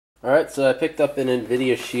Alright, so I picked up an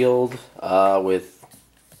Nvidia Shield with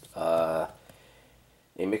a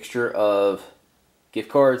mixture of gift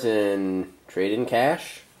cards and trade-in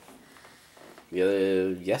cash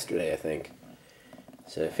yesterday, I think.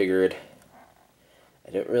 So I figured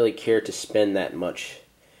I don't really care to spend that much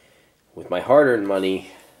with my hard-earned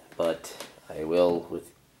money, but I will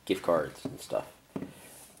with gift cards and stuff.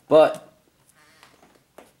 But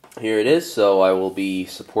here it is, so I will be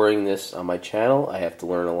supporting this on my channel. I have to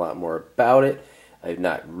learn a lot more about it. I have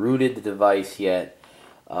not rooted the device yet.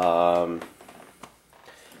 So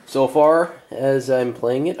far, as I'm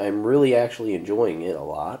playing it, I'm really actually enjoying it a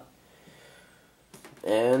lot.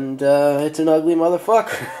 And it's an ugly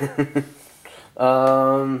motherfucker.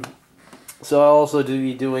 So I'll also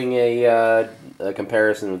be doing a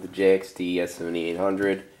comparison with the JXT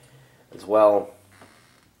S7800 as well.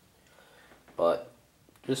 But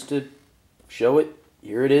just to show it,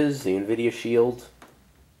 here it is, the Nvidia Shield,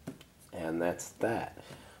 and that's that.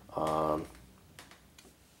 Have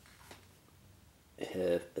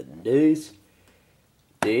a nice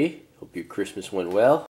day. Hope your Christmas went well.